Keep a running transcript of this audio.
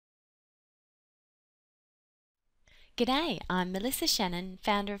G'day, I'm Melissa Shannon,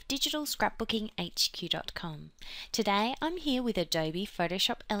 founder of digitalscrapbookinghq.com. Today I'm here with Adobe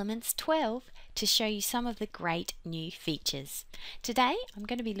Photoshop Elements 12 to show you some of the great new features. Today I'm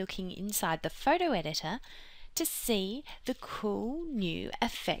going to be looking inside the photo editor to see the cool new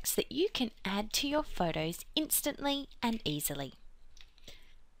effects that you can add to your photos instantly and easily.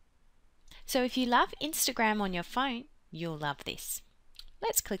 So if you love Instagram on your phone, you'll love this.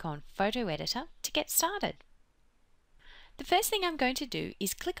 Let's click on Photo Editor to get started. The first thing I'm going to do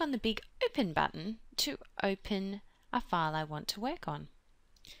is click on the big Open button to open a file I want to work on.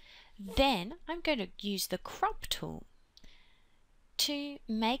 Then I'm going to use the Crop tool to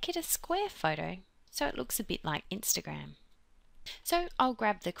make it a square photo so it looks a bit like Instagram. So I'll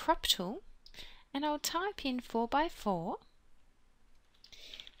grab the Crop tool and I'll type in 4x4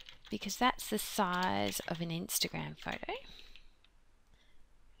 because that's the size of an Instagram photo.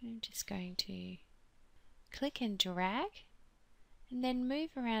 I'm just going to click and drag and then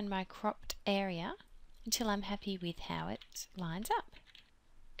move around my cropped area until I'm happy with how it lines up.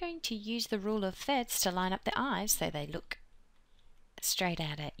 I'm going to use the rule of thirds to line up the eyes so they look straight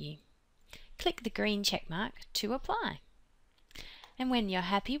out at you. Click the green check mark to apply. And when you're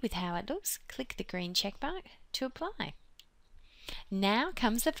happy with how it looks, click the green check mark to apply. Now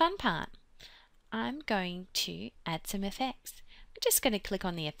comes the fun part. I'm going to add some effects. I'm just going to click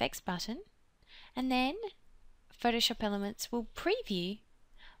on the effects button and then Photoshop Elements will preview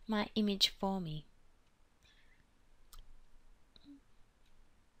my image for me.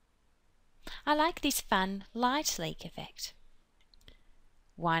 I like this fun light leak effect.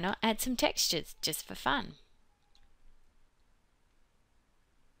 Why not add some textures just for fun?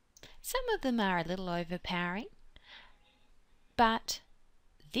 Some of them are a little overpowering, but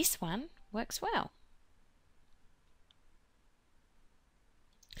this one works well.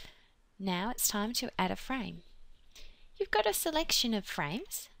 Now it's time to add a frame. You've got a selection of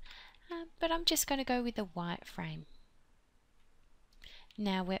frames, but I'm just going to go with a white frame.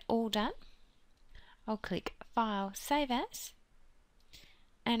 Now we're all done. I'll click File, Save As,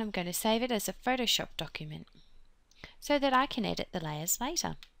 and I'm going to save it as a Photoshop document so that I can edit the layers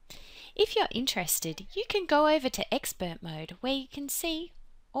later. If you're interested, you can go over to Expert Mode where you can see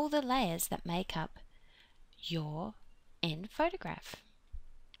all the layers that make up your end photograph.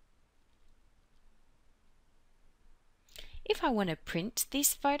 If I want to print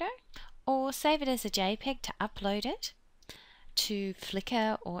this photo or save it as a JPEG to upload it to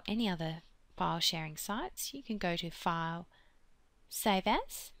Flickr or any other file sharing sites, you can go to File, Save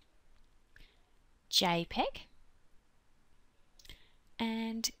As, JPEG,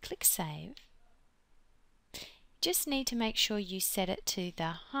 and click Save. Just need to make sure you set it to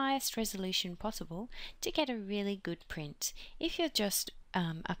the highest resolution possible to get a really good print. If you're just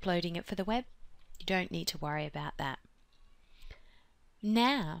uploading it for the web, you don't need to worry about that.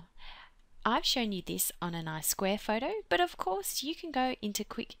 Now, I've shown you this on a nice square photo, but of course you can go into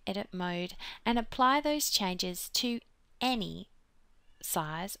quick edit mode and apply those changes to any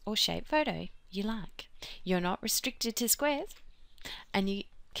size or shape photo you like. You're not restricted to squares, and you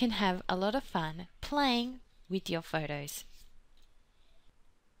can have a lot of fun playing with your photos.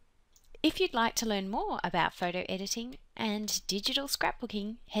 If you'd like to learn more about photo editing and digital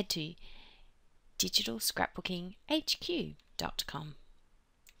scrapbooking, head to digitalscrapbookinghq.com.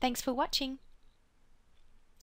 Thanks for watching.